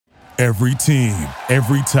Every team,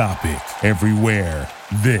 every topic, everywhere.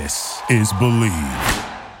 This is Believe.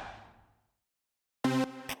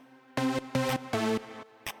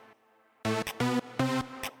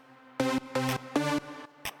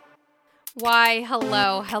 Why,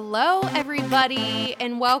 hello, everybody,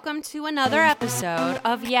 and welcome to another episode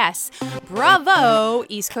of Yes, Bravo,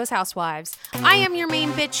 East Coast Housewives. I am your main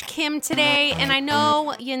bitch, Kim, today, and I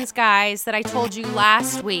know, yins guys, that I told you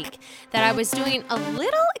last week that I was doing a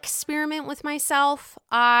little experiment with myself.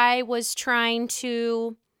 I was trying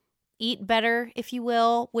to eat better, if you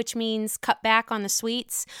will, which means cut back on the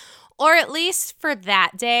sweets, or at least for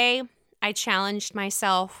that day, I challenged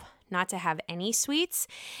myself not to have any sweets.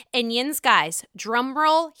 And yins guys, drum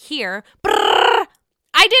roll here. Brrr,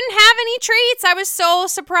 I didn't have any treats. I was so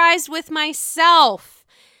surprised with myself.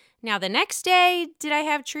 Now the next day, did I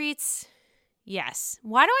have treats? Yes.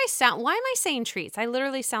 Why am I saying treats? I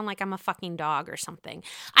literally sound like I'm a fucking dog or something.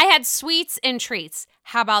 I had sweets and treats.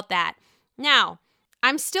 How about that? Now,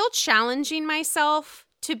 I'm still challenging myself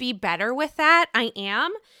to be better with that. I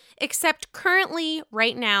am. Except currently,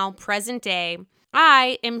 right now, present day,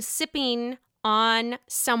 I am sipping on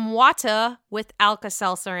some water with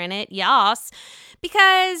Alka-Seltzer in it, yes,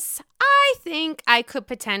 because I think I could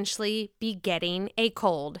potentially be getting a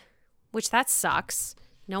cold, which that sucks.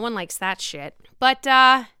 No one likes that shit. But,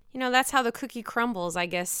 that's how the cookie crumbles, I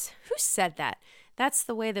guess. Who said that? That's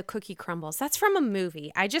the way the cookie crumbles. That's from a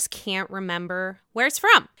movie. I just can't remember where it's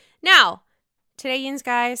from. Now, today, yins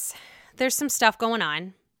guys, there's some stuff going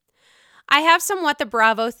on. I have some What the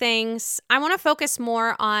Bravo things. I want to focus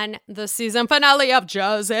more on the season finale of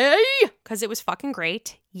Jersey because it was fucking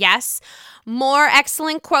great. Yes. More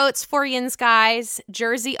excellent quotes for yins guys.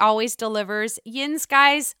 Jersey always delivers. Yins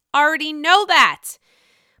guys already know that.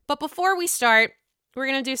 But before we start, we're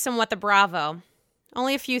going to do some What the Bravo.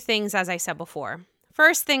 Only a few things, as I said before.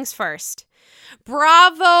 First things first.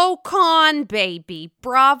 BravoCon, baby.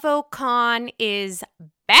 BravoCon is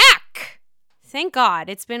back. Thank God.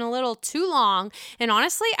 It's been a little too long. And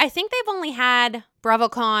honestly, I think they've only had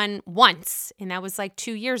BravoCon once, and that was like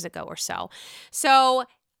 2 years ago or so. So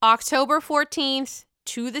October 14th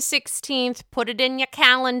to the 16th, put it in your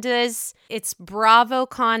calendars. It's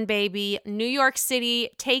BravoCon, baby. New York City,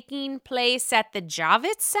 taking place at the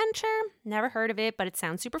Javits Center. Never heard of it, but it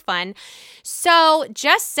sounds super fun. So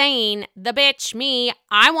just saying, the bitch, me,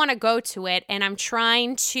 I want to go to it, and I'm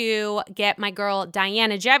trying to get my girl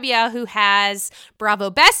Diana Gebbia, who has Bravo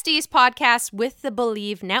Besties podcast with the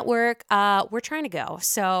Believe Network. We're trying to go.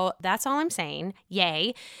 So that's all I'm saying.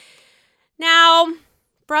 Yay. Now,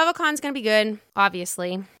 BravoCon's going to be good,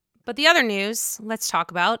 obviously. But the other news, let's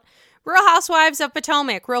talk about Real Housewives of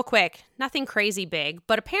Potomac real quick. Nothing crazy big,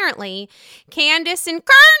 but apparently Candace and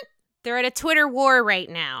Kurt, they're at a Twitter war right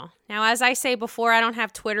now. Now, as I say before, I don't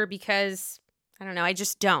have Twitter because, I don't know, I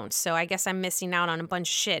just don't. So I guess I'm missing out on a bunch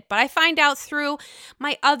of shit. But I find out through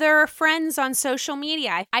my other friends on social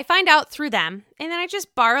media. I find out through them, and then I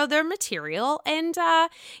just borrow their material. And,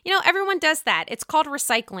 everyone does that. It's called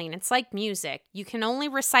recycling. It's like music. You can only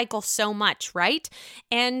recycle so much, right?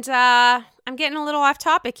 And I'm getting a little off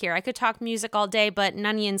topic here. I could talk music all day, but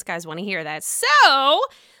none of you guys want to hear that. So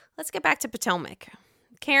let's get back to Potomac.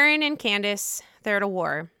 Karen and Candace, they're at a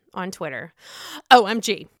war on Twitter.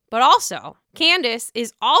 OMG. But also, Candace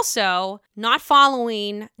is also not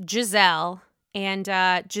following Giselle, and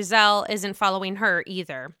Giselle isn't following her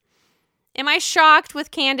either. Am I shocked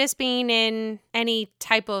with Candace being in any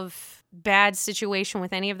type of bad situation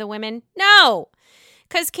with any of the women? No,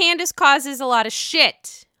 because Candace causes a lot of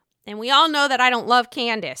shit. And we all know that I don't love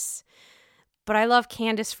Candace. But I love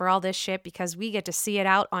Candace for all this shit because we get to see it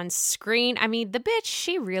out on screen. I mean, the bitch,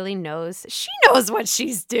 she really knows. She knows what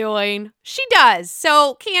she's doing. She does.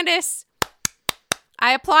 So, Candace,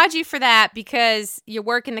 I applaud you for that because you're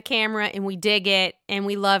working the camera and we dig it and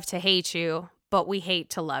we love to hate you, but we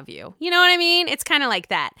hate to love you. You know what I mean? It's kind of like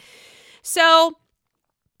that. So,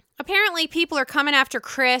 apparently people are coming after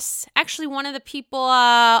Chris. Actually, one of the people,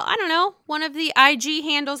 one of the IG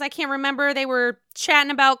handles, I can't remember, they were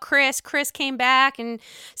chatting about Chris. Chris came back and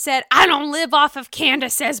said, I don't live off of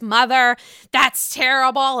Candace's mother. That's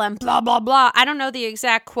terrible and blah, blah, blah. I don't know the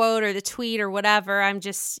exact quote or the tweet or whatever.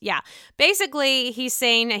 Basically, he's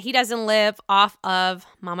saying that he doesn't live off of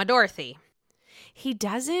Mama Dorothy. He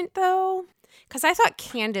doesn't, though? Because I thought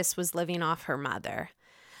Candace was living off her mother.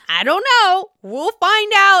 I don't know. We'll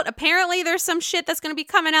find out. Apparently, there's some shit that's going to be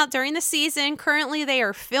coming out during the season. Currently, they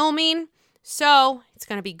are filming, so it's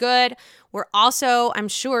going to be good. We're also, I'm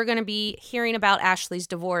sure, going to be hearing about Ashley's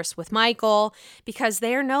divorce with Michael because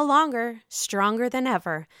they are no longer stronger than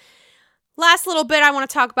ever. Last little bit, I want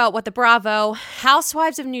to talk about what the Bravo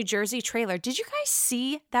Housewives of New Jersey trailer. Did you guys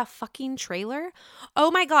see that fucking trailer?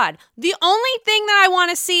 Oh my God. The only thing that I want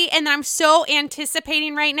to see and that I'm so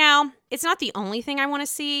anticipating right now, it's not the only thing I want to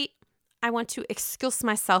see. I want to excuse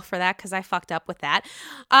myself for that because I fucked up with that.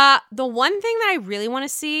 The one thing that I really want to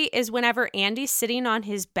see is whenever Andy's sitting on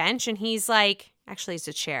his bench and he's like, actually it's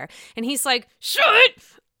a chair, and he's like, shut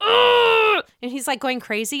and he's like going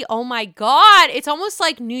crazy. Oh my God. It's almost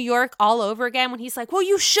like New York all over again when he's like, will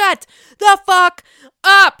you shut the fuck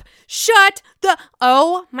up?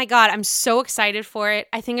 Oh my God. I'm so excited for it.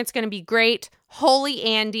 I think it's going to be great. Holy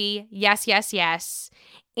Andy. Yes, yes, yes.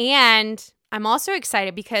 And I'm also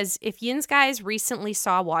excited because if Yin's guys recently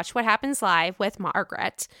saw Watch What Happens Live with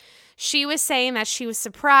Margaret, she was saying that she was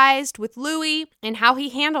surprised with Louis and how he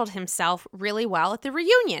handled himself really well at the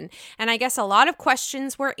reunion. And I guess a lot of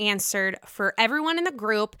questions were answered for everyone in the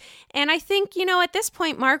group. And I think, at this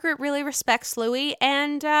point, Margaret really respects Louis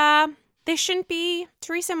and Teresa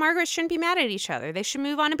and Margaret shouldn't be mad at each other. They should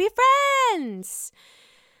move on and be friends.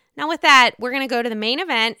 Now with that, we're going to go to the main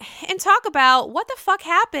event and talk about what the fuck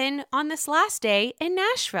happened on this last day in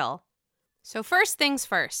Nashville. So first things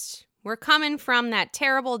first. We're coming from that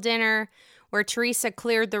terrible dinner where Teresa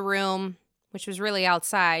cleared the room, which was really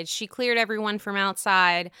outside. She cleared everyone from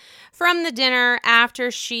outside from the dinner after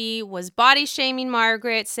she was body shaming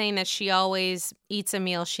Margaret, saying that she always eats a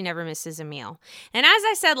meal. She never misses a meal. And as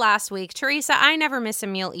I said last week, Teresa, I never miss a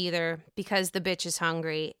meal either because the bitch is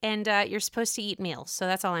hungry and you're supposed to eat meals. So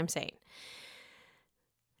that's all I'm saying.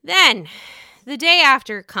 Then the day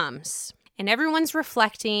after comes. And everyone's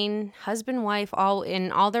reflecting, husband, wife, all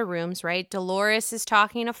in all their rooms, right? Dolores is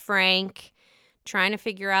talking to Frank, trying to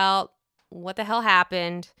figure out what the hell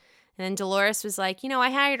happened. And then Dolores was like, I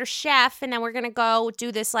hired a chef and then we're going to go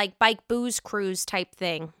do this like bike booze cruise type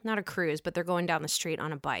thing. Not a cruise, but they're going down the street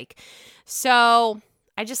on a bike. So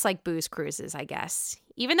I just like booze cruises, I guess.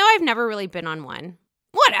 Even though I've never really been on one.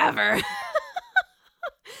 Whatever.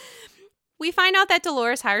 We find out that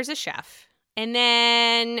Dolores hires a chef. And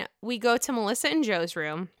then we go to Melissa and Joe's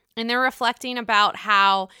room, and they're reflecting about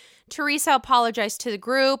how Teresa apologized to the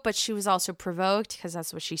group, but she was also provoked because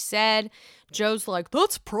that's what she said. Joe's like,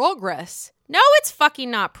 that's progress. No, it's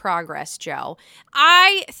fucking not progress, Joe.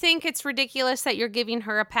 I think it's ridiculous that you're giving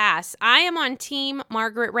her a pass. I am on Team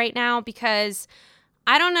Margaret right now because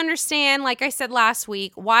I don't understand, like I said last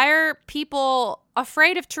week, why are people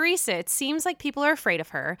afraid of Teresa? It seems like people are afraid of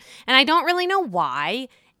her, and I don't really know why.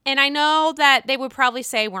 And I know that they would probably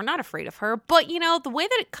say we're not afraid of her, but the way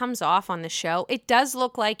that it comes off on the show, it does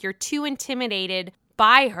look like you're too intimidated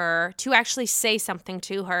by her to actually say something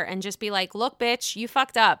to her and just be like, look, bitch, you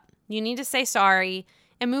fucked up. You need to say sorry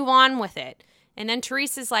and move on with it. And then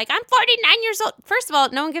Teresa's like, I'm 49 years old. First of all,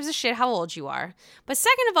 no one gives a shit how old you are. But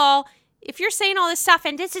second of all, if you're saying all this stuff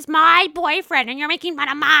and this is my boyfriend and you're making fun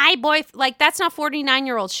of my boyfriend, like that's not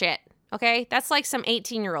 49-year-old shit. Okay, that's like some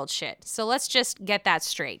 18-year-old shit. So let's just get that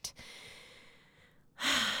straight.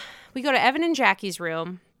 We go to Evan and Jackie's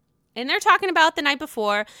room, and they're talking about the night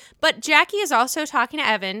before, but Jackie is also talking to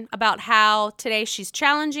Evan about how today she's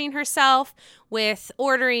challenging herself with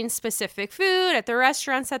ordering specific food at the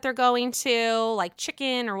restaurants that they're going to, like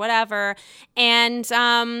chicken or whatever. And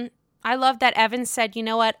I love that Evan said, you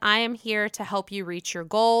know what, I am here to help you reach your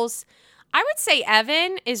goals. I would say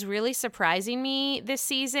Evan is really surprising me this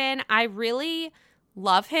season. I really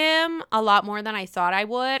love him a lot more than I thought I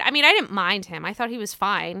would. I mean, I didn't mind him. I thought he was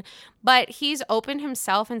fine. But he's opened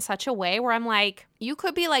himself in such a way where I'm like, you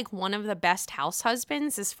could be like one of the best house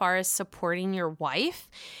husbands as far as supporting your wife.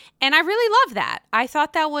 And I really love that. I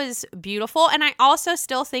thought that was beautiful. And I also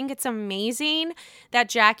still think it's amazing that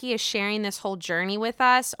Jackie is sharing this whole journey with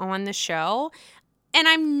us on the show. And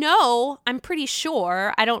I'm pretty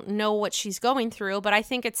sure, I don't know what she's going through, but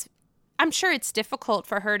I'm sure it's difficult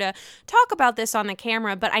for her to talk about this on the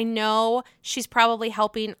camera, but I know she's probably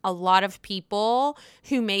helping a lot of people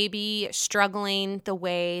who may be struggling the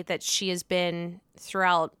way that she has been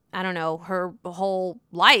throughout, I don't know, her whole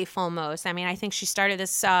life almost. I mean, I think she started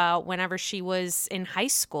this whenever she was in high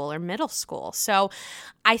school or middle school. So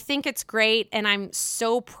I think it's great, and I'm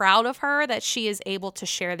so proud of her that she is able to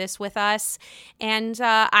share this with us, and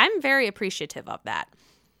I'm very appreciative of that.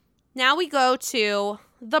 Now we go to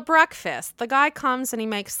the breakfast. The guy comes and he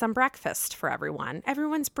makes some breakfast for everyone.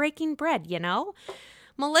 Everyone's breaking bread,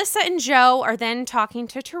 Melissa and Joe are then talking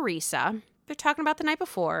to Teresa. They're talking about the night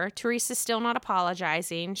before. Teresa's still not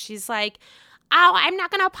apologizing. She's like, oh, I'm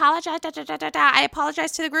not going to apologize. I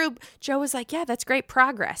apologize to the group. Joe was like, yeah, that's great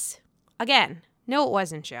progress. Again, no, it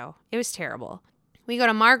wasn't, Joe. It was terrible. We go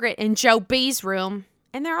to Margaret and Joe B's room,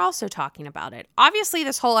 and they're also talking about it. Obviously,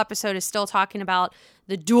 this whole episode is still talking about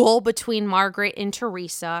the duel between Margaret and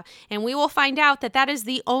Teresa, and we will find out that that is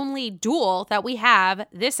the only duel that we have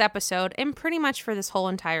this episode and pretty much for this whole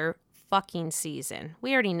entire fucking season.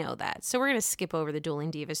 We already know that. So we're going to skip over the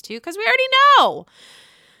Dueling Divas too because we already know.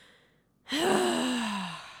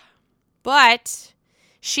 But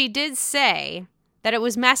she did say that it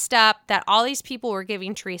was messed up that all these people were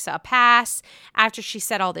giving Teresa a pass after she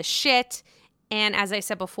said all this shit. And as I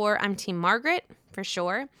said before, I'm Team Margaret for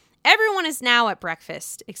sure. Everyone is now at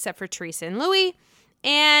breakfast except for Teresa and Louis.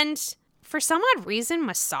 And for some odd reason,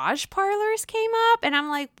 massage parlors came up. And I'm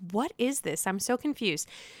like, what is this? I'm so confused.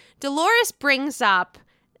 Dolores brings up,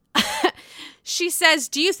 she says,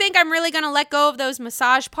 do you think I'm really going to let go of those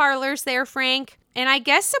massage parlors there, Frank? And I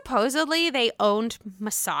guess supposedly they owned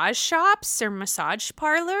massage shops or massage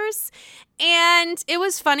parlors. And it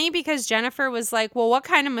was funny because Jennifer was like, well, what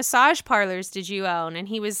kind of massage parlors did you own? And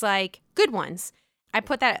he was like, good ones. I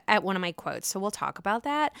put that at one of my quotes, so we'll talk about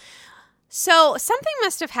that. So something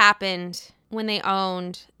must have happened when they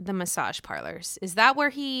owned the massage parlors. Is that where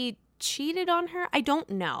he cheated on her? I don't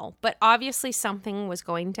know. But obviously something was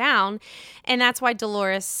going down. And that's why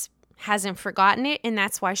Dolores hasn't forgotten it. And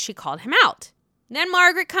that's why she called him out. Then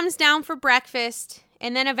Margaret comes down for breakfast,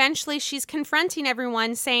 and then eventually she's confronting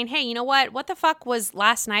everyone saying, hey, you know what? What the fuck was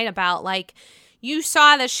last night about? Like, you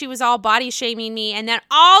saw that she was all body shaming me, and then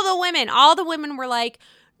all the women were like,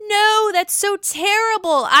 no, that's so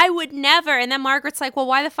terrible. I would never. And then Margaret's like, well,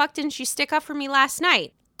 why the fuck didn't you stick up for me last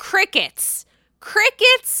night? Crickets,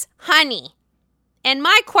 honey. And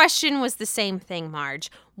my question was the same thing,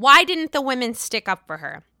 Marge. Why didn't the women stick up for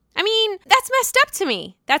her? I mean, that's messed up to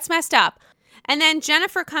me. That's messed up. And then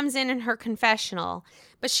Jennifer comes in her confessional,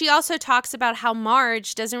 but she also talks about how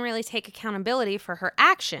Marge doesn't really take accountability for her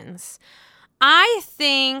actions. I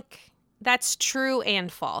think that's true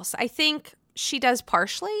and false. I think she does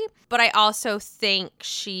partially, but I also think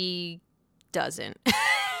she doesn't.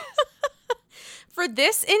 For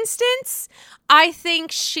this instance, I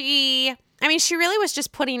think she really was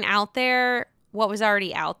just putting out there what was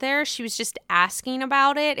already out there. She was just asking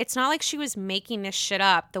about it. It's not like she was making this shit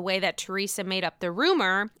up the way that Teresa made up the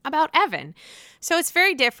rumor about Evan. So it's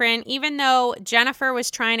very different, even though Jennifer was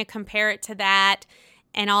trying to compare it to that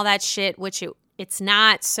and all that shit, which it's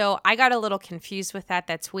not. So I got a little confused with that.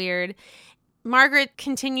 That's weird. Margaret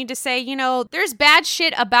continued to say, you know, there's bad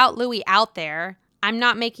shit about Louis out there. I'm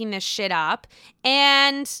not making this shit up.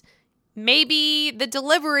 And maybe the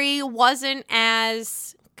delivery wasn't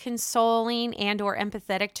as consoling and or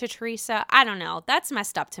empathetic to Teresa. I don't know. That's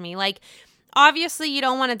messed up to me. Like, obviously you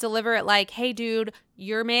don't want to deliver it like, hey dude,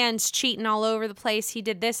 your man's cheating all over the place. He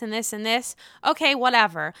did this and this and this. Okay,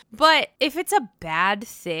 whatever. But if it's a bad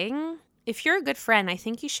thing, if you're a good friend, I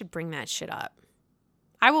think you should bring that shit up.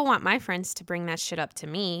 I will want my friends to bring that shit up to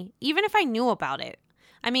me, even if I knew about it.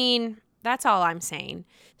 I mean, that's all I'm saying.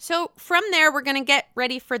 So from there, we're going to get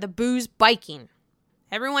ready for the booze biking.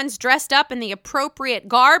 Everyone's dressed up in the appropriate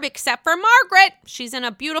garb except for Margaret. She's in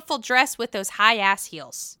a beautiful dress with those high-ass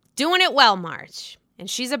heels. Doing it well, Marge. And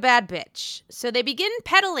she's a bad bitch. So they begin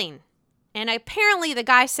pedaling. And apparently the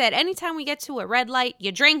guy said, anytime we get to a red light,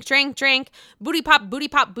 you drink, booty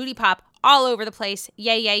pop, all over the place.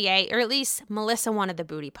 Yay. Or at least Melissa wanted the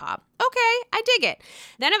booty pop. Okay, I dig it.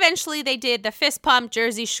 Then eventually they did the fist pump,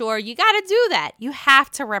 Jersey Shore. You got to do that. You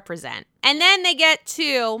have to represent. And then they get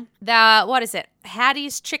to the,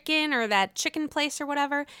 Hattie's Chicken or that chicken place or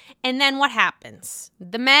whatever. And then what happens?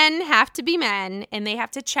 The men have to be men and they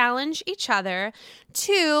have to challenge each other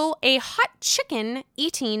to a hot chicken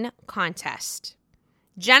eating contest.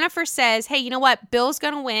 Jennifer says, hey, you know what? Bill's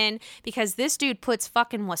going to win because this dude puts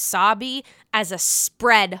fucking wasabi as a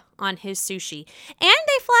spread on his sushi. And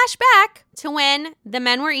they flash back to when the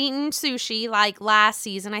men were eating sushi like last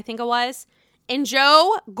season, I think it was. And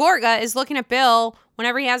Joe Gorga is looking at Bill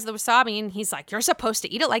whenever he has the wasabi and he's like, you're supposed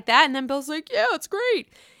to eat it like that. And then Bill's like, yeah, it's great.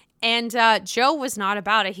 And Joe was not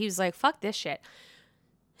about it. He was like, fuck this shit.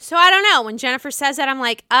 So I don't know. When Jennifer says that, I'm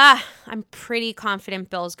like, I'm pretty confident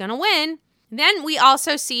Bill's going to win. Then we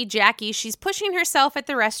also see Jackie. She's pushing herself at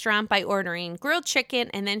the restaurant by ordering grilled chicken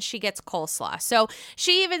and then she gets coleslaw. So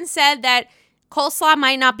she even said that coleslaw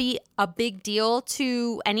might not be a big deal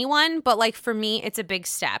to anyone, but like for me, it's a big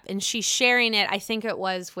step. And she's sharing it, I think it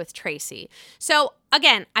was with Tracy. So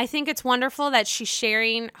again, I think it's wonderful that she's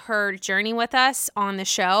sharing her journey with us on the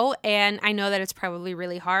show. And I know that it's probably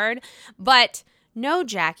really hard, but know,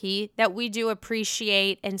 Jackie, that we do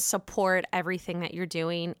appreciate and support everything that you're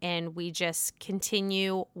doing, and we just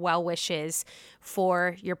continue well wishes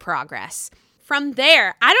for your progress. From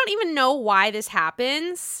there, I don't even know why this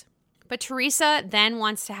happens, But Teresa then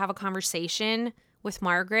wants to have a conversation with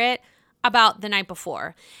Margaret about the night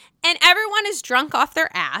before. And everyone is drunk off their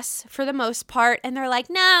ass for the most part. And they're like,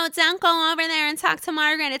 no, don't go over there and talk to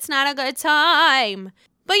Margaret. It's not a good time.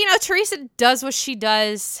 But, Teresa does what she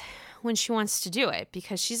does when she wants to do it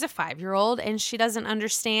because she's a 5-year-old and she doesn't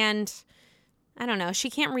understand. I don't know. She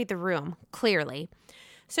can't read the room, clearly.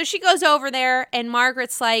 So she goes over there and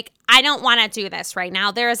Margaret's like, I don't want to do this right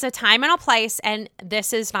now. There is a time and a place and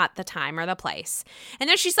this is not the time or the place. And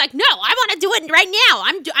then she's like, no, I want to do it right now.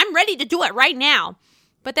 I'm ready to do it right now.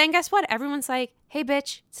 But then guess what? Everyone's like, hey,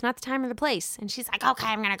 bitch, it's not the time or the place. And she's like, okay,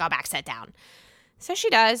 I'm going to go back, sit down. So she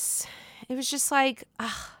does. It was just like,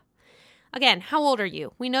 ugh. Again, how old are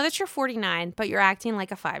you? We know that you're 49, but you're acting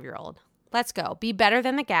like a 5-year-old. Let's go. Be better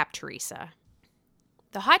than the Gap, Teresa.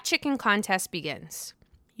 The hot chicken contest begins.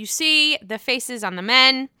 You see the faces on the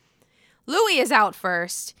men. Louis is out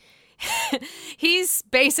first. He's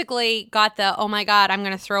basically got the, oh my God, I'm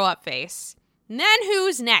going to throw up face. And then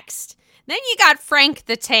who's next? Then you got Frank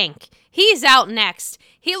the Tank. He's out next.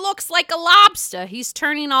 He looks like a lobster. He's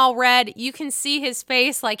turning all red. You can see his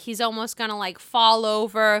face like he's almost going to fall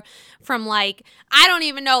over from I don't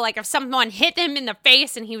even know, if someone hit him in the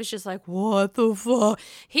face and he was just like, what the fuck?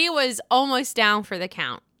 He was almost down for the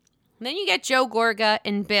count. Then you get Joe Gorga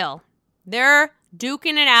and Bill. They're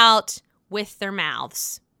duking it out with their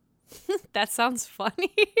mouths. That sounds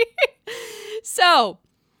funny. So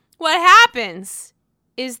what happens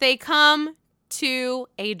is they come to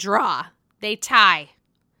a draw. They tie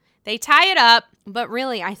it up, but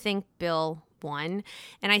really I think Bill won.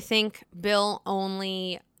 And I think Bill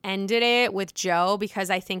only ended it with Joe because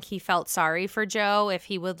I think he felt sorry for Joe if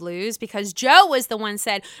he would lose because Joe was the one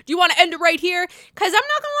said, do you want to end it right here? Because I'm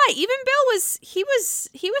not gonna lie, even Bill was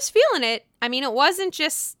feeling it. I mean, it wasn't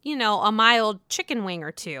just, a mild chicken wing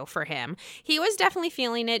or two for him. He was definitely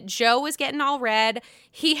feeling it. Joe was getting all red.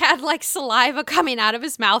 He had saliva coming out of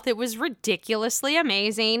his mouth. It was ridiculously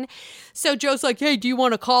amazing. So Joe's like, hey, do you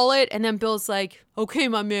want to call it? And then Bill's like, okay,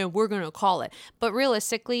 my man, we're going to call it. But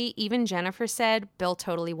realistically, even Jennifer said Bill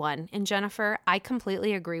totally won. And Jennifer, I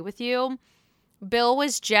completely agree with you. Bill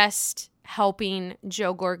was just helping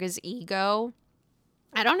Joe Gorga's ego.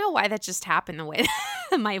 I don't know why that just happened the way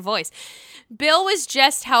my voice. Bill was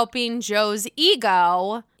just helping Joe's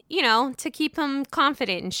ego, to keep him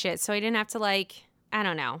confident and shit. So he didn't have to I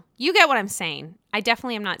don't know. You get what I'm saying. I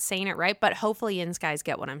definitely am not saying it right, but hopefully you guys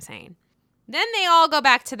get what I'm saying. Then they all go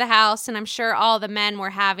back to the house, and I'm sure all the men were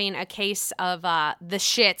having a case of the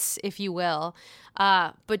shits, if you will.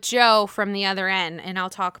 But Joe from the other end, and I'll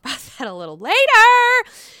talk about that a little later.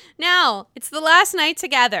 Now, it's the last night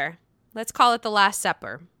together. Let's call it the Last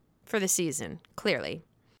Supper for the season, clearly.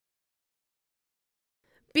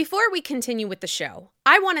 Before we continue with the show,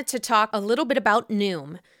 I wanted to talk a little bit about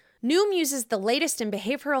Noom. Noom uses the latest in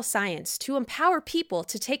behavioral science to empower people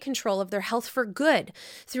to take control of their health for good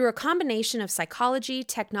through a combination of psychology,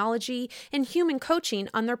 technology, and human coaching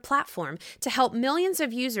on their platform to help millions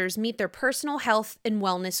of users meet their personal health and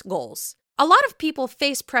wellness goals. A lot of people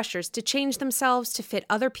face pressures to change themselves to fit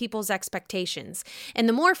other people's expectations, and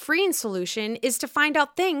the more freeing solution is to find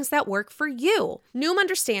out things that work for you. Noom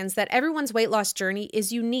understands that everyone's weight loss journey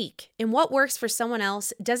is unique, and what works for someone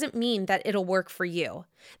else doesn't mean that it'll work for you.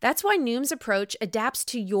 That's why Noom's approach adapts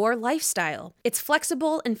to your lifestyle. It's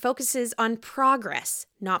flexible and focuses on progress,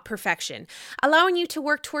 not perfection, allowing you to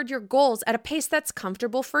work toward your goals at a pace that's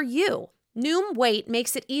comfortable for you. Noom Weight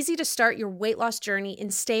makes it easy to start your weight loss journey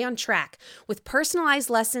and stay on track with personalized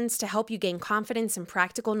lessons to help you gain confidence and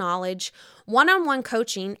practical knowledge, one-on-one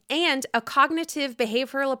coaching, and a cognitive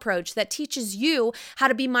behavioral approach that teaches you how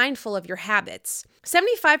to be mindful of your habits.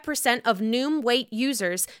 75% of Noom Weight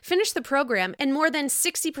users finished the program, and more than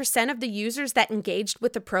 60% of the users that engaged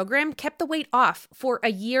with the program kept the weight off for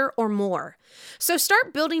a year or more. So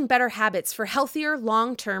start building better habits for healthier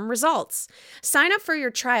long-term results. Sign up for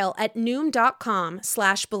your trial at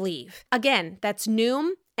Noom.com/believe. Again, that's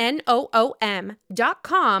Noom,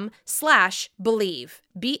 Noom.com/believe.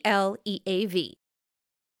 BLEAV.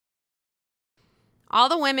 All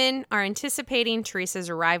the women are anticipating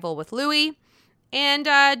Teresa's arrival with Louis, and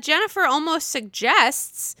Jennifer almost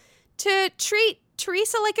suggests to treat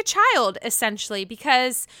Teresa like a child, essentially,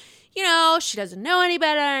 because, she doesn't know any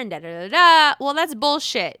better, and da-da-da-da. Well, that's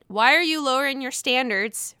bullshit. Why are you lowering your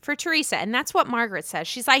standards for Teresa? And that's what Margaret says.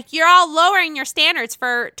 She's like, you're all lowering your standards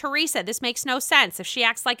for Teresa. This makes no sense. If she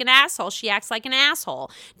acts like an asshole, she acts like an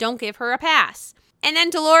asshole. Don't give her a pass. And then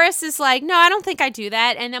Dolores is like, no, I don't think I do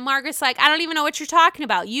that. And then Margaret's like, I don't even know what you're talking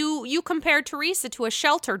about. You compared Teresa to a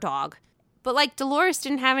shelter dog. But like Dolores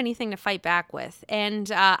didn't have anything to fight back with.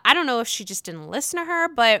 And I don't know if she just didn't listen to her.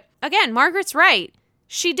 But again, Margaret's right.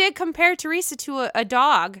 She did compare Teresa to a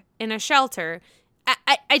dog in a shelter.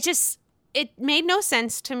 It made no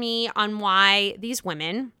sense to me on why these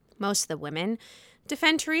women, most of the women,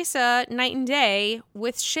 defend Teresa night and day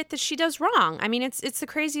with shit that she does wrong. I mean, it's the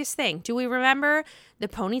craziest thing. Do we remember the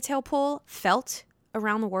ponytail pull felt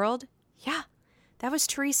around the world? Yeah, that was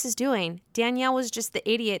Teresa's doing. Danielle was just the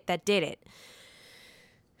idiot that did it.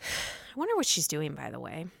 I wonder what she's doing, by the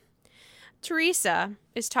way. Teresa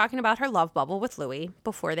is talking about her love bubble with Louis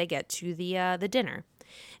before they get to the dinner.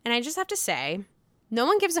 And I just have to say, no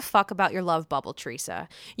one gives a fuck about your love bubble, Teresa.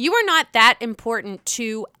 You are not that important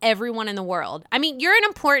to everyone in the world. I mean, you're an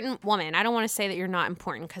important woman. I don't want to say that you're not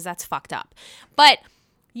important because that's fucked up. But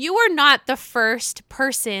you are not the first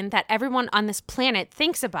person that everyone on this planet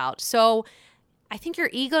thinks about. So I think your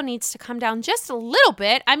ego needs to come down just a little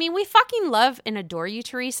bit. I mean, we fucking love and adore you,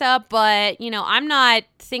 Teresa, but, I'm not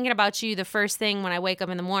thinking about you the first thing when I wake up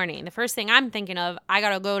in the morning. The first thing I'm thinking of, I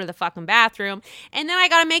gotta go to the fucking bathroom, and then I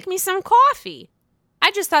gotta make me some coffee.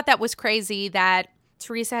 I just thought that was crazy that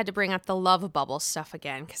Teresa had to bring up the love bubble stuff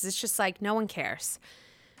again, because it's just like, no one cares.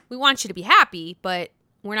 We want you to be happy, but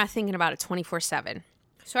we're not thinking about it 24/7.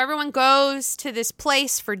 So everyone goes to this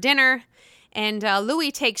place for dinner, and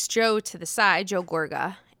Louis takes Joe to the side, Joe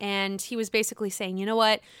Gorga, and he was basically saying, you know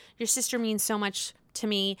what, your sister means so much to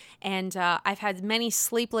me, and I've had many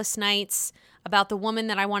sleepless nights about the woman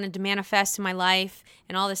that I wanted to manifest in my life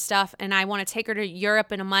and all this stuff, and I want to take her to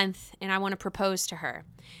Europe in a month, and I want to propose to her.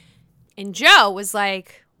 And Joe was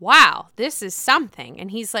like, wow, this is something.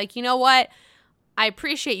 And he's like, you know what? I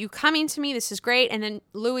appreciate you coming to me. This is great. And then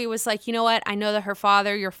Louis was like, you know what? I know that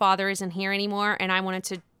your father isn't here anymore, and I wanted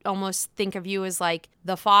to almost think of you as like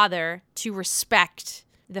the father to respect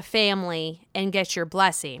the family and get your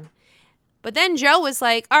blessing. But then Joe was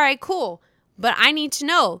like, all right, cool. But I need to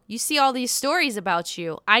know. You see all these stories about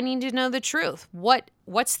you. I need to know the truth.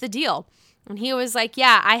 What's the deal? And he was like,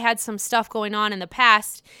 yeah, I had some stuff going on in the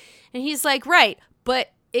past. And he's like, right,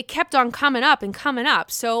 but it kept on coming up and coming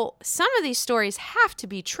up. So some of these stories have to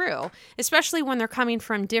be true, especially when they're coming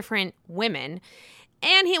from different women.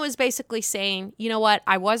 And he was basically saying, you know what?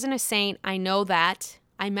 I wasn't a saint. I know that.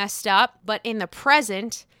 I messed up. But in the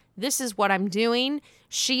present, this is what I'm doing.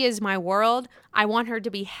 She is my world. I want her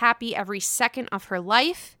to be happy every second of her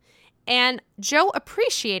life. And Joe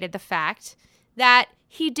appreciated the fact that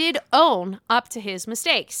he did own up to his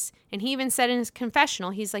mistakes. And he even said in his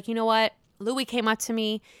confessional, he's like, you know what? Louis came up to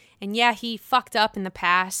me, and yeah, he fucked up in the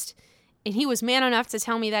past, and he was man enough to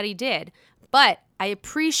tell me that he did. But I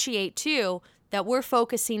appreciate, too, that we're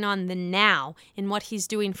focusing on the now and what he's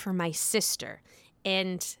doing for my sister.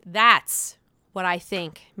 And that's what I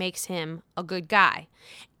think makes him a good guy.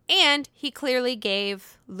 And he clearly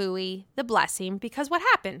gave Louis the blessing because what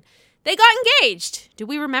happened? They got engaged. Do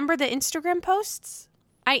we remember the Instagram posts?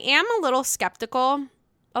 I am a little skeptical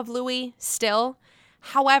of Louis still.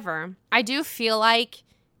 However, I do feel like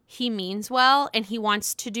he means well and he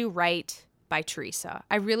wants to do right by Teresa.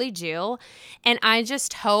 I really do. And I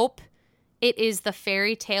just hope it is the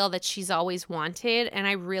fairy tale that she's always wanted. And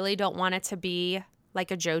I really don't want it to be like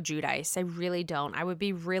a Joe Giudice. I really don't. I would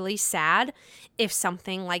be really sad if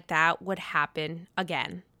something like that would happen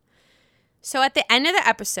again. So at the end of the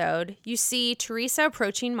episode, you see Teresa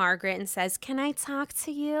approaching Margaret and says, "Can I talk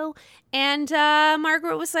to you?" And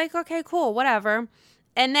Margaret was like, "Okay, cool, whatever."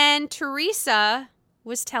 And then Teresa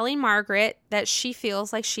was telling Margaret that she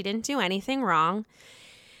feels like she didn't do anything wrong.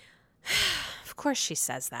 Of course she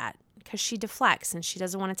says that because she deflects and she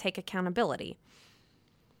doesn't want to take accountability.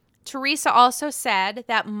 Teresa also said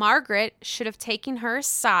that Margaret should have taken her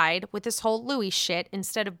aside with this whole Louis shit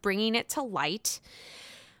instead of bringing it to light.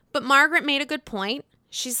 But Margaret made a good point.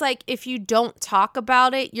 She's like, if you don't talk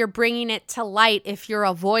about it, you're bringing it to light if you're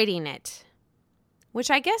avoiding it.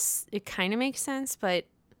 Which I guess it kind of makes sense, but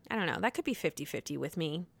I don't know. That could be 50-50 with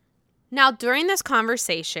me. Now, during this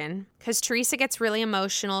conversation, because Teresa gets really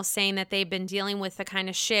emotional saying that they've been dealing with the kind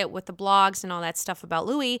of shit with the blogs and all that stuff about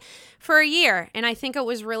Louis for a year. And I think it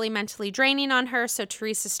was really mentally draining on her. So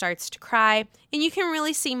Teresa starts to cry. And you can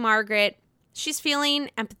really see Margaret, she's feeling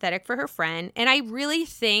empathetic for her friend. And I really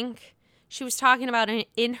think she was talking about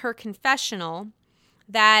in her confessional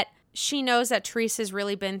that she knows that Teresa's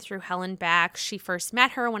really been through hell and back. She first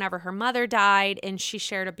met her whenever her mother died, and she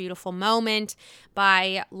shared a beautiful moment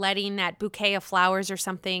by letting that bouquet of flowers or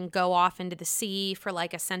something go off into the sea for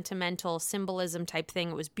like a sentimental symbolism type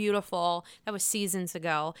thing. It was beautiful. That was seasons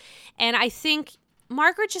ago. And I think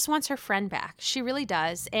Margaret just wants her friend back. She really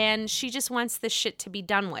does. And she just wants this shit to be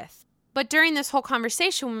done with. But during this whole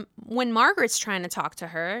conversation when Margaret's trying to talk to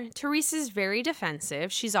her, Teresa's very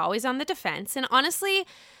defensive. She's always on the defense. And honestly,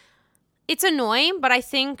 it's annoying, but I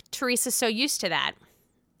think Teresa's so used to that.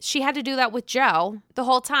 She had to do that with Joe the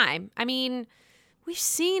whole time. I mean, we've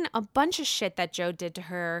seen a bunch of shit that Joe did to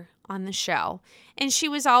her on the show. And she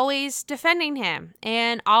was always defending him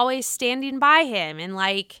and always standing by him. And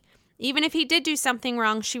like, even if he did do something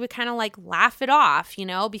wrong, she would kind of like laugh it off, you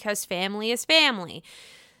know, because family is family.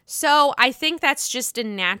 So I think that's just a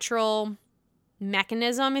natural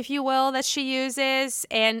mechanism, if you will, that she uses.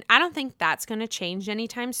 And I don't think that's going to change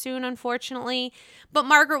anytime soon, unfortunately. But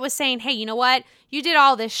Margaret was saying, hey, you know what? You did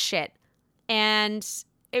all this shit. And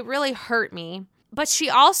it really hurt me. But she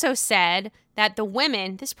also said that the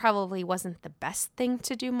women, this probably wasn't the best thing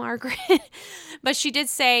to do, Margaret. But she did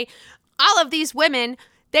say, all of these women,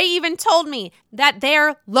 they even told me that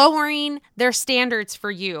they're lowering their standards for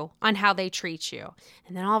you on how they treat you.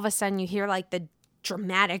 And then all of a sudden you hear like the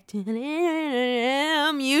dramatic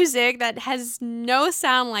music that has no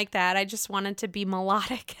sound like that. I just wanted to be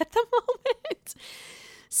melodic at the moment.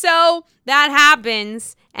 So that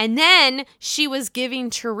happens. And then she was giving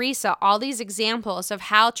Teresa all these examples of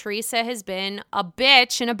how Teresa has been a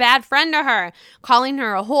bitch and a bad friend to her, calling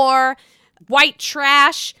her a whore, white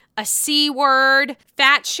trash, a C word,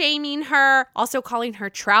 fat shaming her, also calling her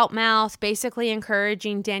trout mouth, basically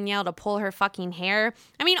encouraging Danielle to pull her fucking hair.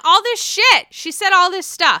 I mean, all this shit. She said all this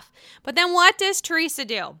stuff. But then what does Teresa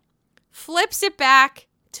do? Flips it back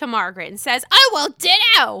to Margaret and says, oh, well,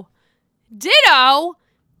 ditto. Ditto?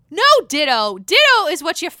 No ditto. Ditto is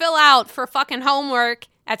what you fill out for fucking homework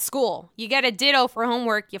at school. You get a ditto for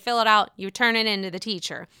homework, you fill it out, you turn it into the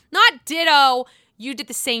teacher. Not ditto. You did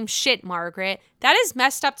the same shit, Margaret. That is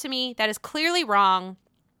messed up to me. That is clearly wrong.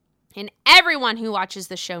 And everyone who watches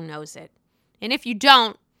the show knows it. And if you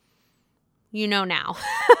don't, you know now.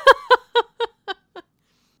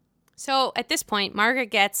 So at this point,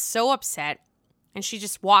 Margaret gets so upset and she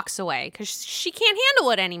just walks away because she can't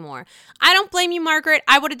handle it anymore. I don't blame you, Margaret.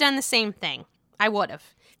 I would have done the same thing. I would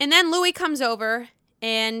have. And then Louis comes over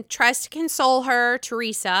and tries to console her,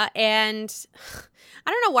 Teresa, and I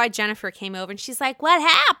don't know why Jennifer came over and she's like, what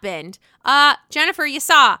happened? Jennifer, you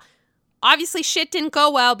saw. Obviously shit didn't go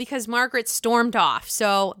well because Margaret stormed off.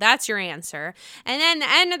 So that's your answer. And then the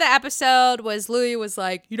end of the episode was Louis was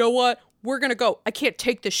like, you know what? We're going to go. I can't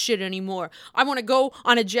take this shit anymore. I want to go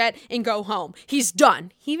on a jet and go home. He's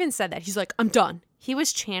done. He even said that. He's like, I'm done. He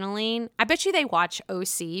was channeling, I bet you they watch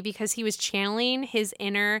OC because he was channeling his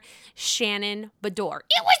inner Shannon Beador.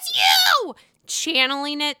 It was you!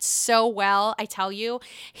 Channeling it so well, I tell you.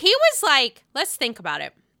 He was like, let's think about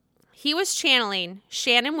it. He was channeling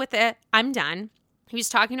Shannon with it, I'm done. He was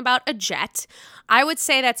talking about a jet. I would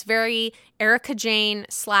say that's very Erica Jane /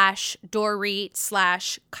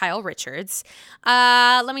 Dorit / Kyle Richards.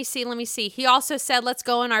 Let me see. He also said, let's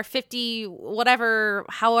go in our 50, whatever,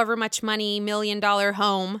 however much money, $1 million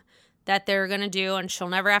home that they're going to do, and she'll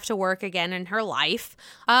never have to work again in her life.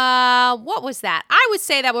 What was that? I would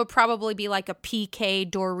say that would probably be like a PK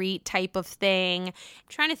Dorit type of thing. I'm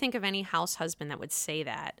trying to think of any house husband that would say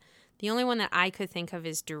that. The only one that I could think of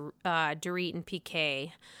is Dorit and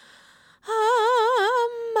PK. I'm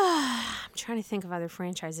trying to think of other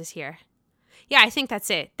franchises here. Yeah, I think that's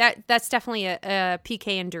it. That's definitely a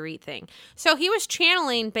PK and Dorit thing. So he was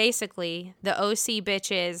channeling basically the OC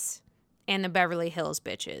bitches and the Beverly Hills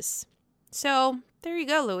bitches. So there you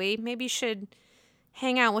go, Louis. Maybe you should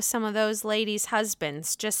hang out with some of those ladies'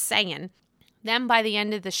 husbands. Just saying. Then by the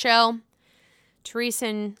end of the show, Teresa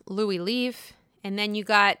and Louis leave. And then you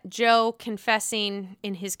got Joe confessing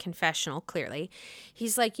in his confessional, clearly.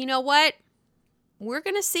 He's like, you know what? We're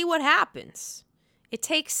going to see what happens. It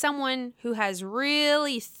takes someone who has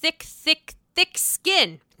really thick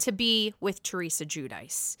skin to be with Teresa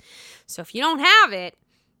Giudice. So if you don't have it,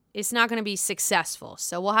 it's not going to be successful.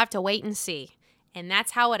 So we'll have to wait and see. And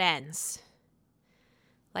that's how it ends.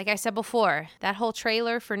 Like I said before, that whole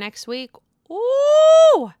trailer for next week,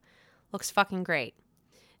 ooh, looks fucking great.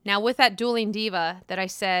 Now, with that Dueling Diva that I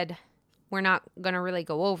said we're not going to really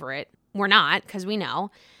go over it, we're not, because we know.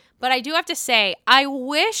 But I do have to say, I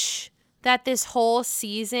wish that this whole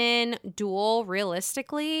season duel,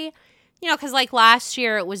 realistically, you know, because like last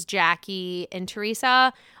year it was Jackie and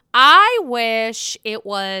Teresa. I wish it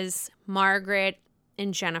was Margaret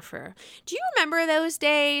and Jennifer. Do you remember those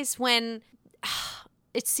days when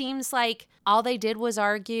it seems like all they did was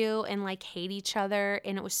argue and like hate each other,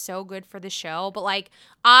 and it was so good for the show? But like,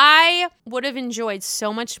 I would have enjoyed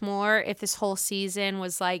so much more if this whole season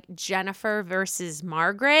was like Jennifer versus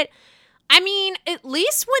Margaret. I mean, at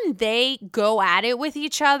least when they go at it with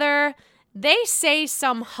each other, They say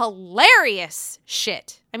some hilarious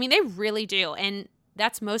shit. I mean, they really do. And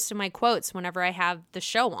that's most of my quotes whenever I have the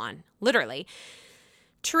show on, literally.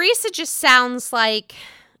 Teresa just sounds like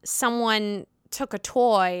someone took a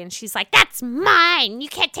toy and she's like, that's mine. You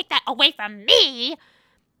can't take that away from me.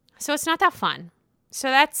 So it's not that fun. So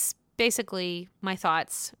that's basically my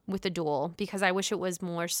thoughts with the duel, because I wish it was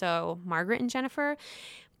more so Margaret and Jennifer.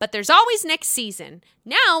 But there's always next season.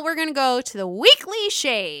 Now we're going to go to the weekly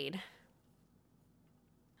shade.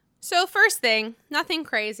 So first thing, nothing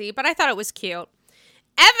crazy, but I thought it was cute.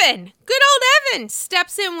 Evan, good old Evan,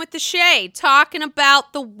 steps in with the shade, talking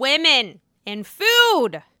about the women and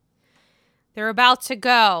food. They're about to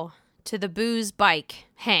go to the booze bike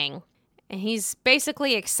hang. And he's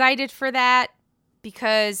basically excited for that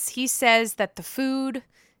because he says that the food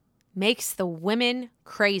makes the women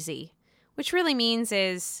crazy. Which really means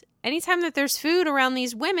is anytime that there's food around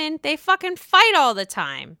these women, they fucking fight all the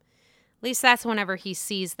time. At least that's whenever he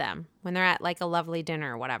sees them. When they're at like a lovely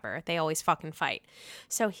dinner or whatever, they always fucking fight.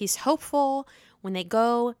 So he's hopeful when they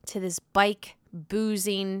go to this bike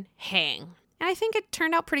boozing hang. And I think it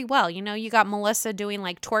turned out pretty well. You know, you got Melissa doing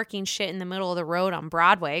like twerking shit in the middle of the road on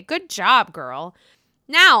Broadway. Good job, girl.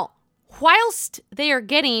 Now, whilst they are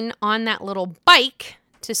getting on that little bike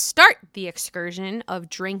to start the excursion of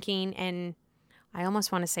drinking and, I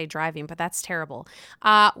almost want to say driving, but that's terrible,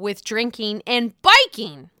 with drinking and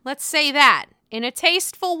biking. Let's say that in a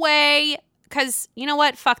tasteful way, because you know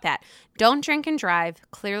what? Fuck that. Don't drink and drive.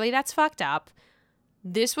 Clearly that's fucked up.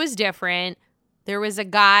 This was different. There was a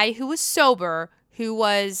guy who was sober who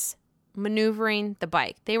was maneuvering the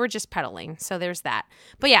bike. They were just pedaling, so there's that.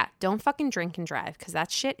 But yeah, don't fucking drink and drive, because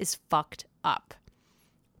that shit is fucked up.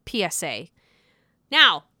 PSA.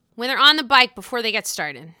 Now, when they're on the bike before they get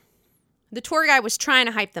started, the tour guide was trying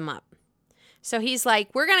to hype them up. So he's like,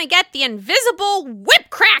 we're going to get the invisible whip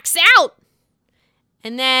cracks out.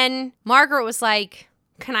 And then Margaret was like,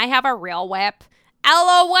 can I have a real whip?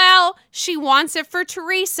 LOL, she wants it for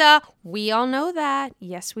Teresa. We all know that.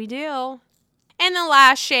 Yes, we do. And the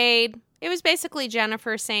last shade, it was basically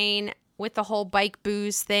Jennifer saying with the whole bike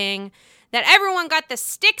booze thing that everyone got the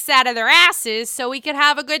sticks out of their asses so we could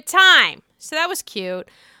have a good time. So that was cute.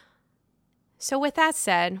 So with that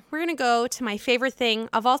said, we're going to go to my favorite thing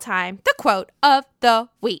of all time, the quote of the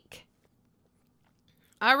week.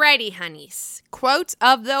 Alrighty, honeys. Quote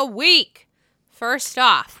of the week. First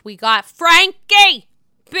off, we got Frankie.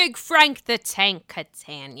 Big Frank the Tank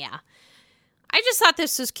Catania. I just thought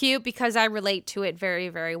this was cute because I relate to it very,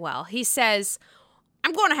 very well. He says,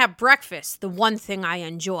 I'm going to have breakfast, the one thing I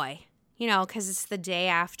enjoy. You know, because it's the day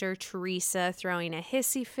after Teresa throwing a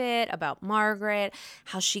hissy fit about Margaret,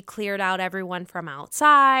 how she cleared out everyone from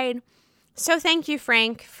outside. So thank you,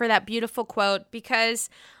 Frank, for that beautiful quote, because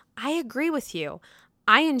I agree with you.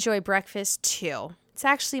 I enjoy breakfast too. It's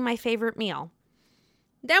actually my favorite meal.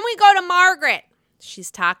 Then we go to Margaret.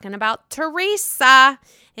 She's talking about Teresa,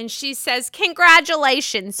 and she says,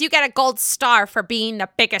 congratulations, you get a gold star for being the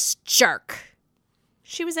biggest jerk.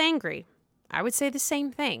 She was angry. I would say the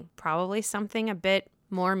same thing. Probably something a bit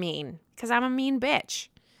more mean, because I'm a mean bitch.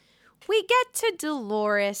 We get to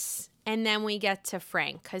Dolores, and then we get to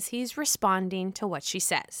Frank, because he's responding to what she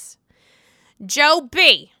says. Joe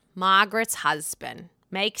B., Margaret's husband,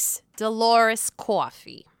 makes Dolores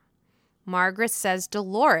coffee. Margaret says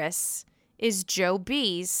Dolores is Joe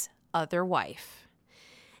B.'s other wife.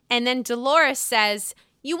 And then Dolores says,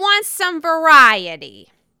 you want some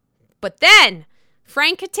variety. But then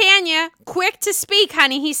Frank Catania, quick to speak,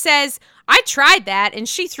 honey. He says, I tried that and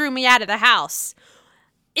she threw me out of the house.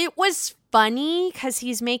 It was funny because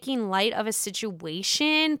he's making light of a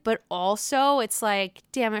situation, but also it's like,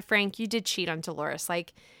 damn it, Frank, you did cheat on Dolores.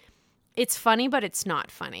 Like, it's funny, but it's not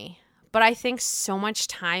funny. But I think so much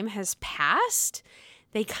time has passed,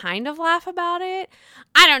 they kind of laugh about it.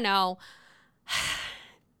 I don't know.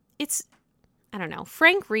 I don't know.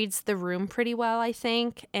 Frank reads the room pretty well, I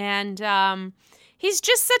think. And he's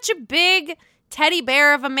just such a big teddy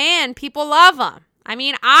bear of a man. People love him. I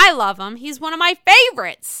mean, I love him. He's one of my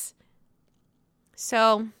favorites.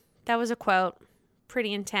 So that was a quote.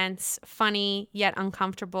 Pretty intense, funny, yet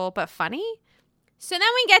uncomfortable, but funny. So then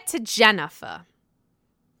we get to Jennifer,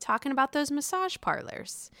 talking about those massage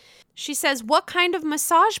parlors. She says, what kind of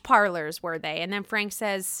massage parlors were they? And then Frank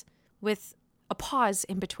says, with a pause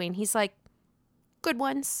in between, he's like, good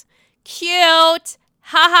ones. Cute.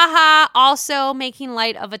 Ha ha ha. Also making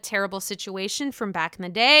light of a terrible situation from back in the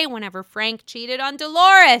day whenever Frank cheated on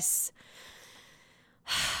Dolores.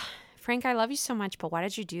 Frank, I love you so much, but why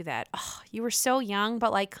did you do that? Oh, you were so young,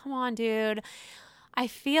 but like, come on, dude. I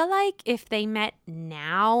feel like if they met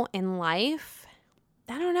now in life,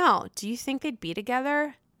 I don't know. Do you think they'd be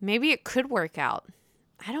together? Maybe it could work out.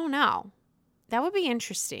 I don't know. That would be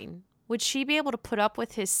interesting. Would she be able to put up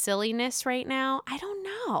with his silliness right now? I don't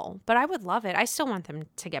know, but I would love it. I still want them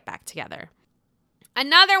to get back together.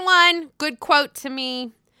 Another one, good quote to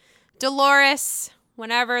me. Dolores,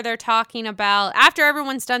 whenever they're talking about, after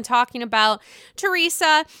everyone's done talking about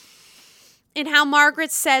Teresa and how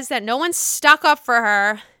Margaret says that no one stuck up for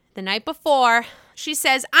her the night before, she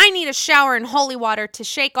says, I need a shower in holy water to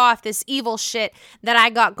shake off this evil shit that I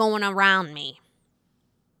got going around me.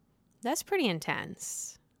 That's pretty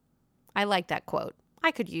intense. I like that quote.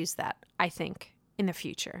 I could use that, I think, in the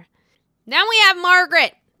future. Then we have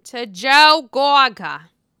Margaret to Joe Gorga.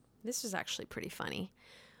 This was actually pretty funny.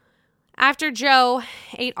 After Joe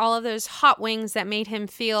ate all of those hot wings that made him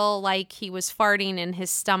feel like he was farting in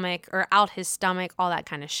his stomach or out his stomach, all that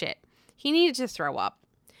kind of shit. He needed to throw up.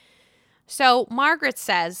 So Margaret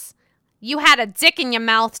says, you had a dick in your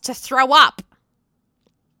mouth to throw up.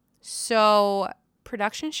 So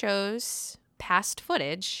production shows past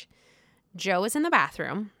footage. Joe is in the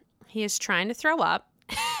bathroom. He is trying to throw up.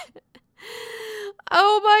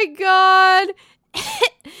 Oh my God.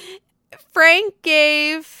 Frank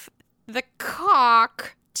gave the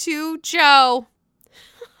cock to Joe.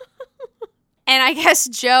 And I guess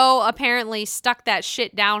Joe apparently stuck that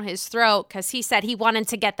shit down his throat because he said he wanted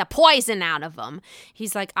to get the poison out of him.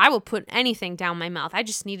 He's like, I will put anything down my mouth. I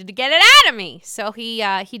just needed to get it out of me. So he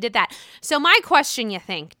did that. So my question,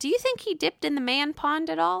 do you think he dipped in the man pond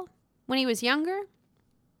at all when he was younger?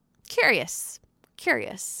 Curious.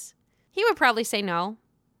 He would probably say no,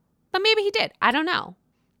 but maybe he did. I don't know.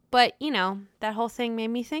 But, that whole thing made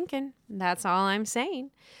me thinking. That's all I'm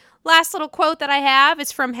saying. Last little quote that I have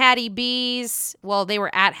is from Hattie B's. Well, they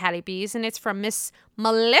were at Hattie B's, and it's from Miss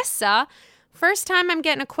Melissa. First time I'm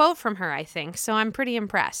getting a quote from her, I think, so I'm pretty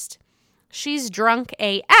impressed. She's drunk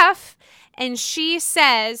AF, and she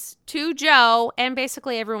says to Joe and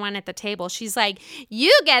basically everyone at the table, she's like,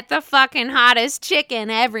 you get the fucking hottest chicken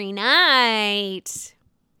every night.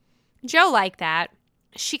 Joe liked that.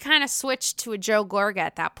 She kind of switched to a Joe Gorga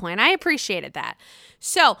at that point. I appreciated that.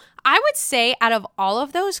 So I would say out of all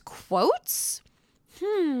of those quotes,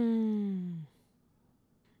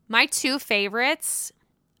 my two favorites,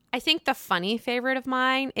 I think the funny favorite of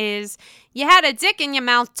mine is, you had a dick in your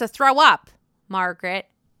mouth to throw up, Margaret.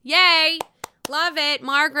 Yay. Love it.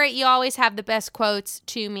 Margaret, you always have the best quotes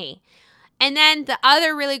to me. And then the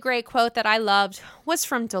other really great quote that I loved was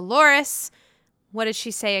from Dolores. What did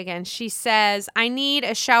she say again? She says, I need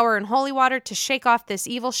a shower in holy water to shake off this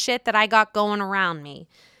evil shit that I got going around me.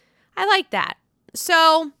 I like that.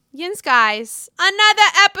 So, Yins guys, another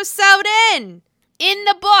episode in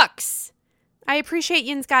the books. I appreciate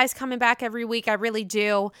Yins guys coming back every week. I really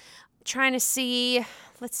do. Trying to see,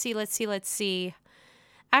 let's see.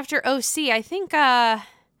 After OC, I think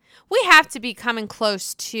we have to be coming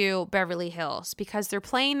close to Beverly Hills because they're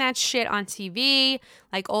playing that shit on TV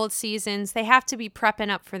like old seasons. They have to be prepping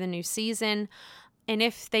up for the new season. And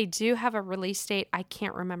if they do have a release date, I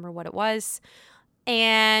can't remember what it was.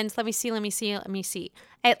 And let me see.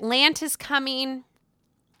 Atlanta's coming.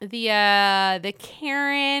 The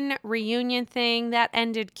Karen reunion thing, that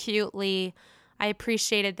ended cutely. I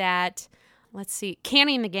appreciated that. Let's see.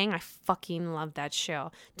 Candy and the Gang. I fucking love that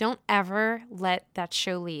show. Don't ever let that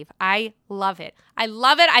show leave. I love it. I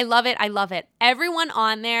love it. Everyone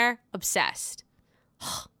on there, obsessed.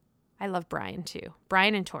 I love Brian too.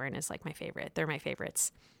 Brian and Torrin is like my favorite. They're my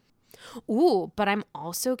favorites. Ooh, but I'm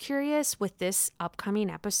also curious with this upcoming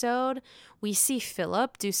episode, we see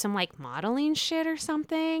Philip do some like modeling shit or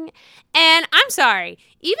something. And I'm sorry,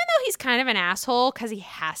 even though he's kind of an asshole because he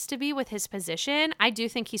has to be with his position, I do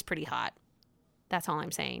think he's pretty hot. That's all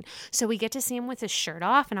I'm saying. So we get to see him with his shirt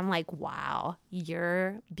off, and I'm like, wow,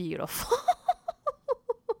 you're beautiful.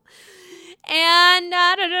 And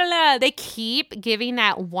they keep giving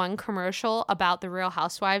that one commercial about the Real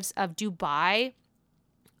Housewives of Dubai.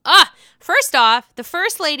 First off, the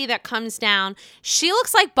first lady that comes down, she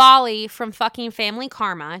looks like Bali from fucking Family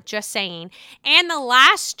Karma, just saying. And the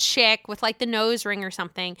last chick with like the nose ring or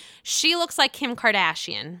something, she looks like Kim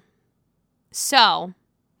Kardashian. So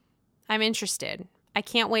I'm interested. I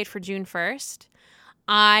can't wait for June 1st.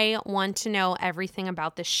 I want to know everything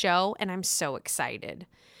about the show, and I'm so excited.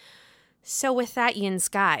 So with that, Yins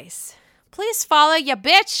guys, please follow ya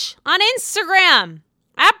bitch on Instagram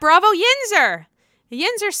at Bravo Yinzer.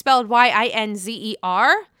 Yinzer spelled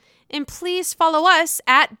Yinzer. And please follow us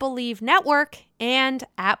at Believe Network and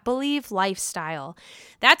at Believe Lifestyle.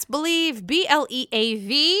 That's Believe,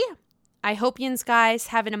 BLEAV. I hope Yins guys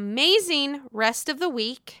have an amazing rest of the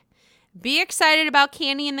week. be excited about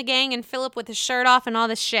Candy and the gang and Philip with his shirt off and all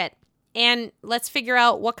this shit. And let's figure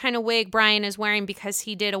out what kind of wig Brian is wearing because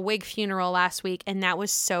he did a wig funeral last week and that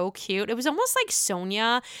was so cute. It was almost like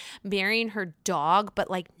Sonia burying her dog, but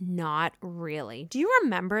like not really. Do you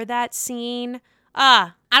remember that scene?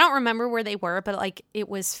 I don't remember where they were, but like it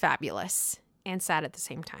was fabulous and sad at the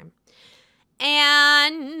same time.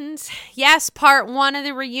 And yes, part 1 of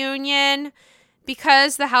the reunion.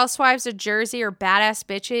 Because the Housewives of Jersey are badass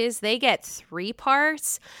bitches, they get 3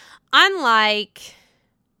 parts. Unlike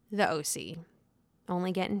the OC,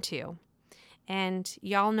 only getting 2. And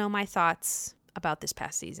y'all know my thoughts about this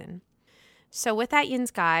past season. So with that, yins,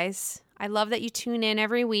 guys, I love that you tune in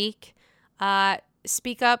every week.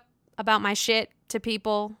 Speak up about my shit to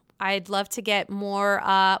people. I'd love to get more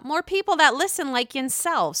people that listen like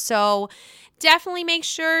yourself. So definitely make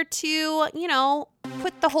sure to,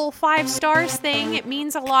 put the whole 5 stars thing. It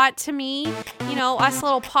means a lot to me. Us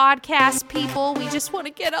little podcast people, we just want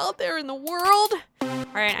to get out there in the world. All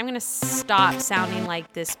right, I'm going to stop sounding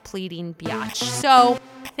like this pleading biatch. So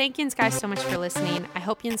thank yins guys so much for listening. I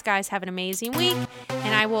hope yins guys have an amazing week,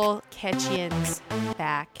 and I will catch yins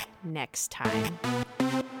back next time.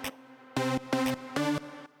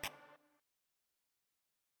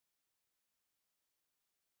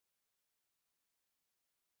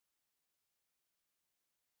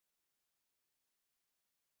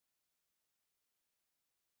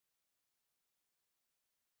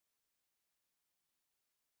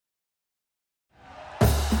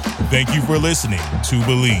 Thank you for listening to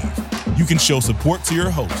Believe. You can show support to your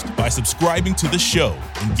host by subscribing to the show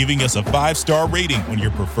and giving us a 5-star rating on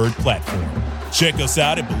your preferred platform. Check us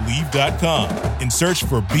out at Believe.com and search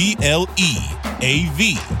for BLEAV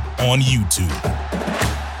on YouTube.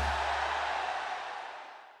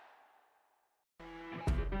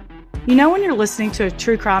 You know when you're listening to a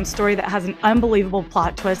true crime story that has an unbelievable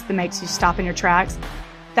plot twist that makes you stop in your tracks?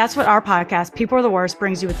 That's what our podcast, People Are the Worst,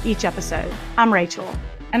 brings you with each episode. I'm Rachel.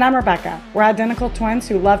 And I'm Rebecca. We're identical twins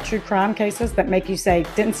who love true crime cases that make you say,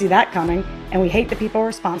 didn't see that coming, and we hate the people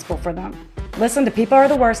responsible for them. Listen to People Are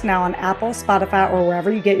the Worst now on Apple, Spotify, or wherever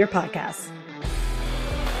you get your podcasts.